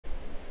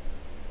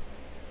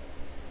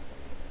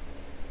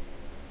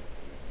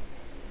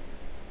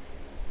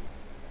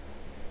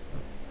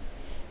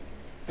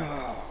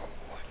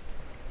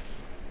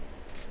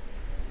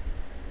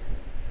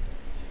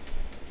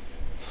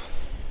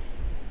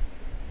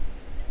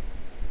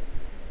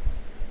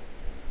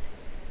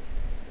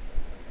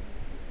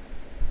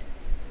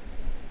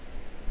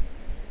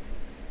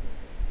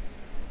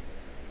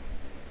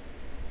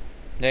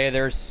Hey,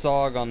 there's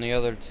Sog on the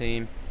other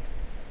team.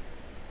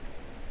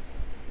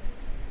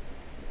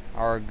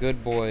 Our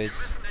good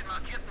boys.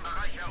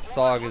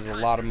 Sog is a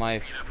lot of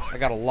my... I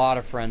got a lot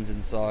of friends in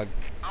Sog.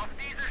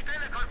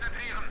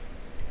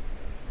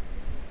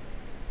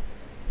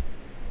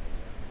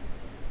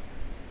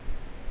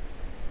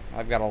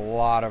 I've got a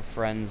lot of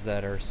friends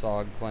that are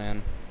Sog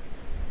clan.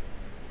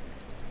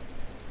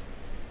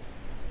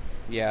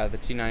 Yeah, the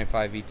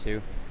T95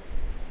 E2.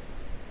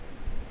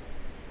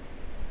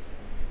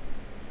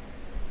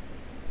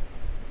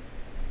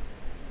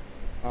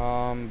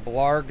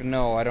 Blarg,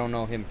 no, I don't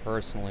know him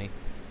personally,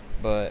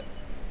 but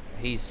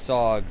he's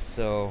Sog,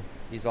 so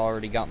he's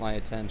already got my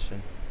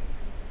attention.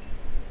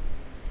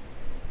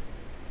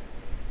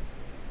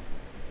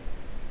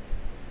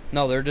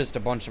 No, they're just a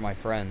bunch of my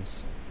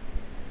friends.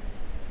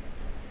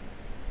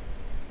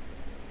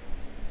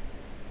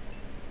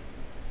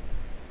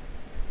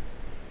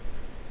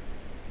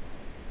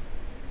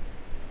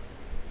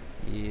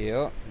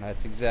 Yep,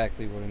 that's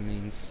exactly what it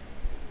means.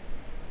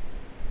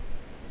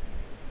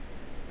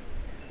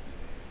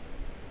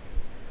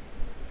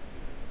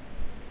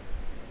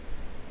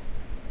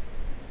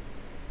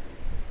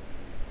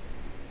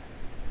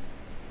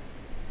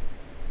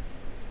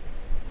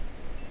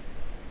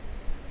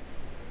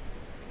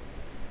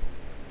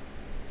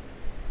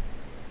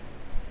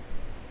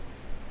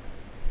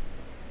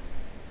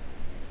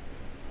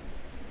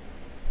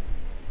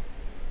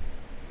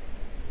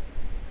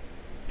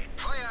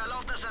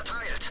 Feuererlaubnis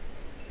erteilt.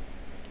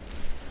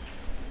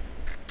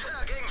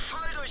 Der ging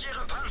voll durch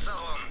ihre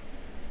Panzerung.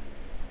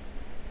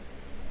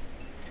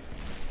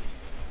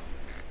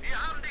 Wir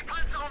haben die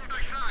Panzerung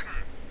durchschlagen.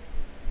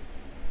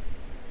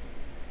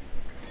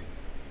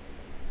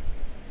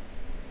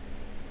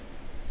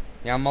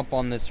 Yeah, I'm up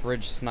on this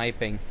ridge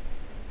sniping.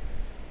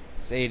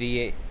 This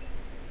 88.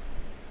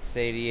 This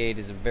 88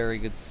 is a very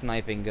good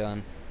sniping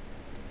gun.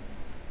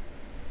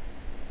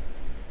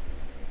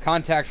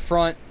 Contact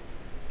front.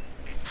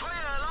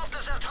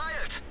 Feuererlaubnis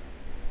erteilt.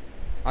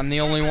 I'm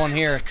the only one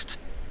here.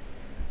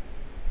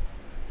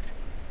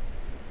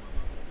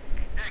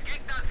 Der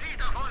Gegner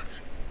zielt auf uns.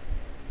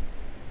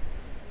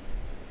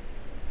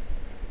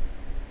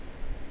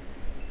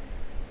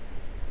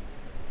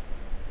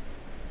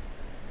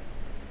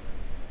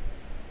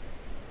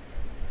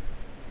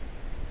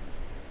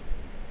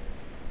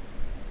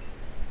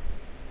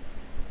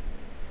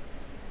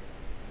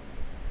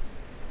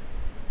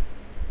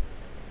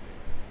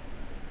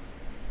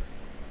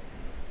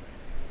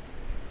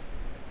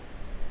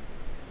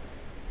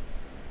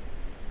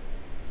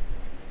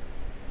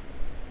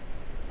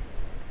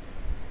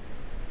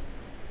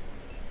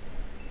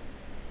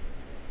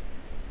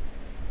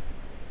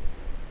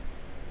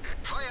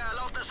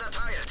 Feuererlaubnis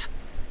erteilt.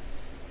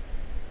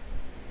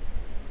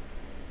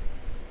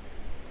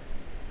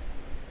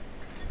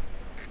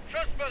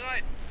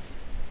 Schussbereit.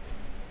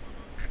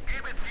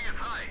 Gebe Ziel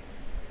frei.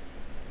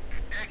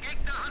 Der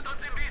Gegner hat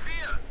uns im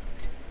Visier.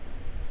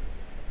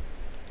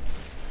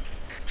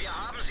 Wir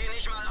haben sie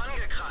nicht mal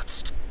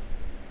angekratzt.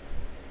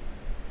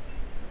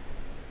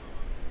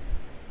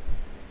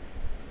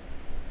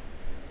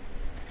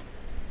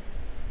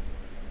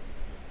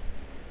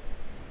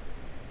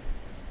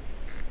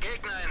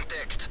 Gegner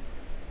entdeckt.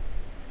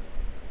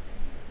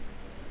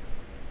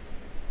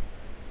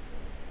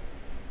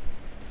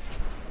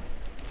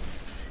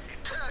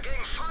 Der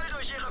ging voll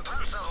durch ihre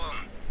Panzerung.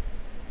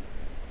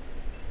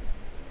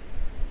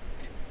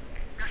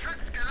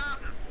 Geschütz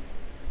geladen.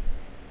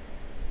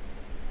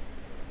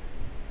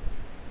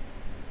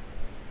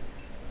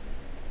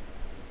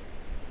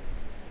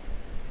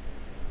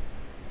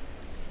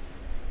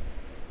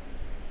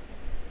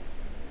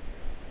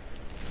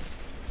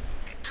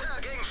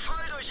 Der ging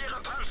voll durch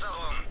ihre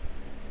Panzerung.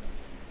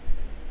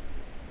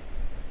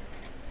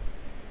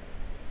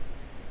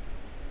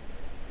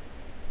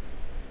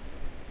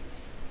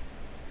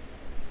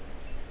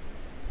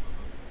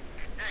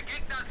 Der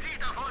Gegner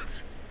zielt auf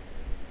uns.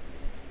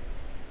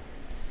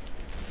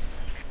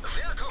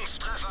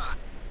 Wirkungstreffer.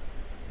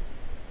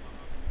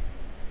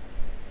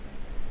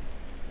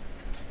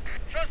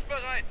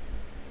 Schussbereit.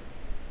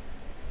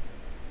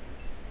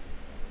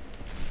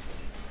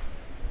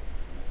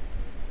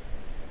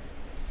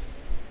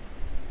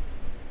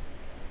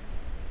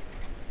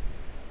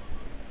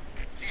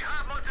 Sie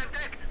haben uns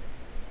entdeckt.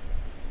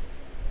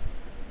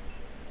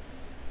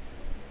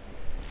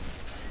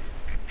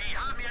 Die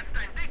haben jetzt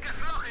ein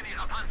dickes Loch in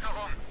ihrer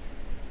Panzerung.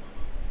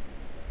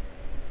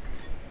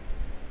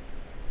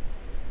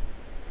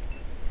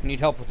 Need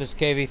help with this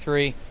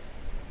KV3.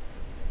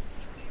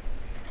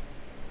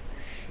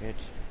 Shit.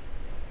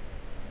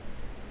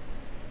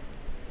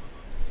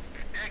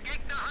 Der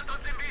Gegner hat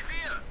uns im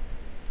Visier.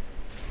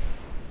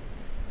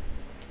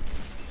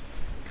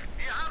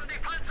 Wir haben die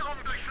Panzerung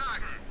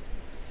durchschlagen.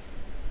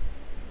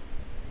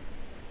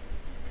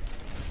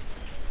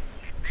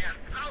 Der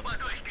ist sauber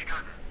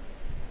durchgegangen.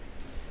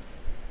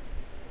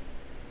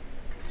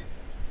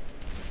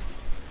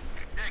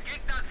 Der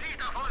Gegner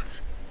zielt auf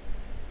uns.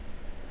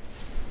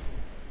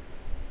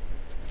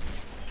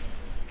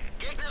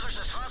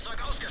 Gegnerisches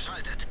Fahrzeug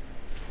ausgeschaltet.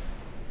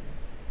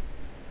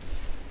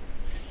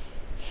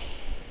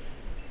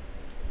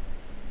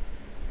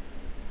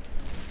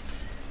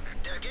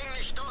 ging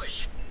nicht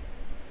durch.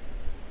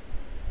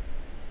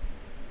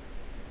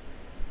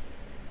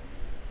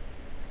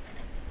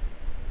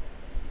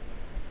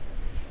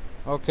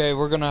 Okay,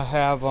 we're gonna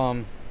have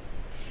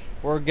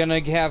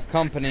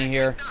company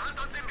here. Der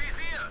hat uns im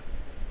Visier.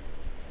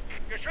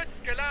 Geschütz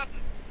geladen.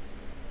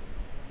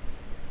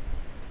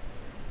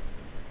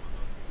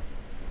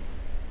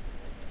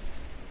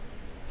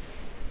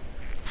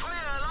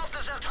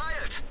 Feuererlaubnis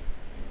erteilt.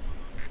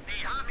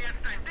 Die haben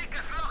jetzt ein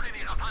dickes Loch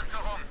in ihrer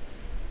Panzerung.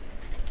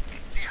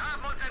 Sie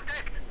haben uns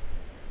entdeckt.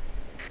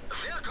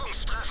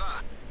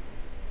 Wirkungstreffer.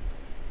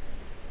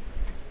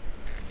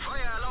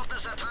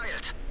 Feuererlaubnis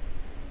erteilt.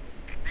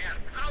 Der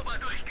ist sauber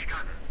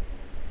durchgegangen.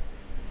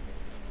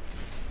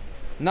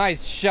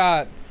 Nice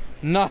shot.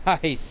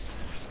 Nice.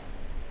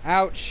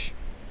 Ouch.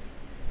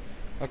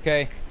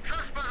 Okay.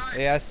 Schussbereit.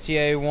 The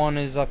STA-1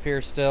 is up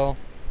here still.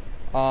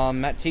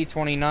 That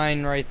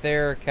T-29 right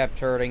there kept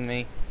hurting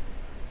me.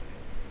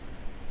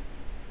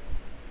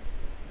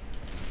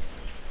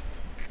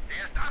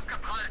 Der ist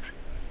abgeprallt.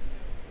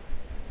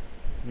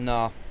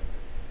 No.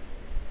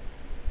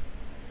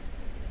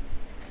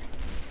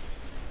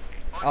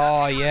 Unser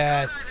Oh, Team hat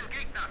yes. gerade einen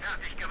Gegner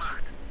fertig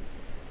gemacht.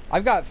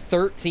 I've got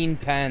 13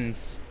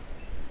 pens.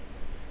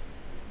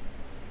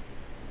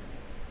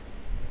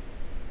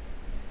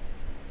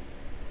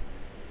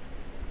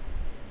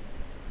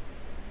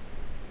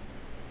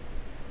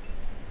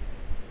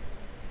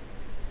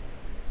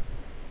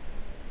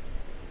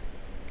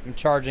 I'm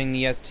charging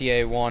the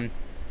STA-1.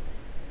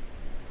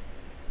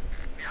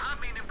 Wir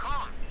haben ihn im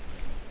Korn.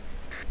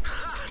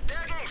 Ha,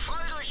 der ging voll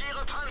durch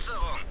ihre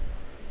Panzerung.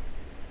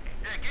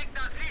 Der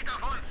Gegner zielt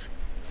auf uns.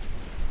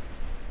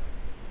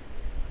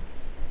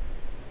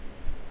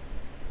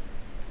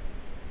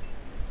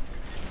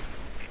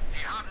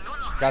 Sie haben nur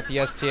noch Got einen the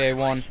Panzer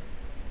STA-1. übrig.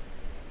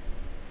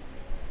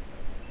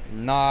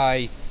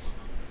 Nice.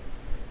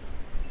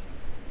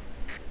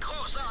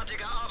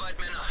 Großartige Arbeit,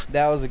 Männer.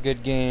 That was a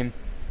good game.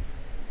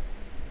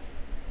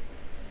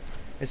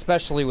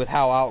 Especially with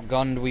how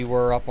outgunned we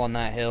were up on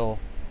that hill.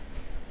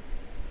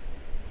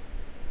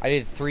 I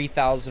did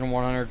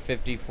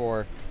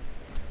 3,154.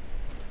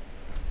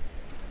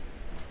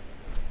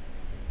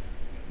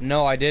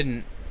 No, I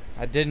didn't.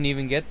 I didn't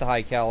even get the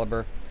high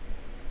caliber.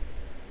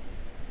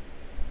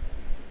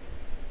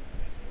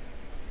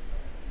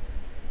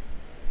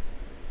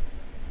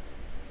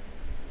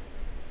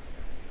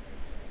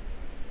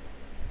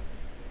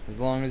 As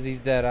long as he's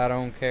dead, I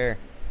don't care.